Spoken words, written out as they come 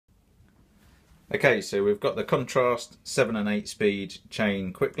Okay, so we've got the Contrast 7 and 8 speed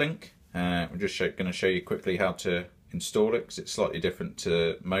chain quick link. We're just going to show you quickly how to install it, because it's slightly different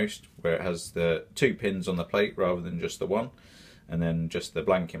to most, where it has the 2 pins on the plate rather than just the one, and then just the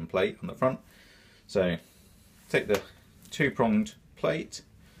blanking plate on the front. So take the 2-pronged plate,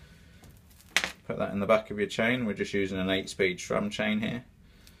 put that in the back of your chain. We're just using an 8-speed Sram chain here.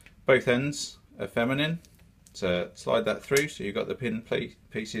 Both ends are feminine, so slide that through so you've got the pin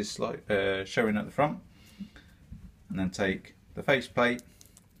pieces showing at the front, and then take the face plate,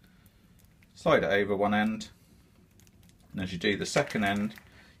 slide it over one end, and as you do the second end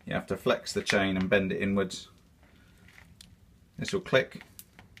you have to flex the chain and bend it inwards. This will click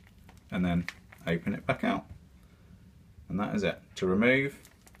and then open it back out, and that is it. To remove,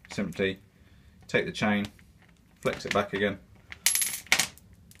 simply take the chain, flex it back again,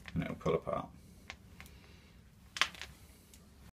 and it will pull apart.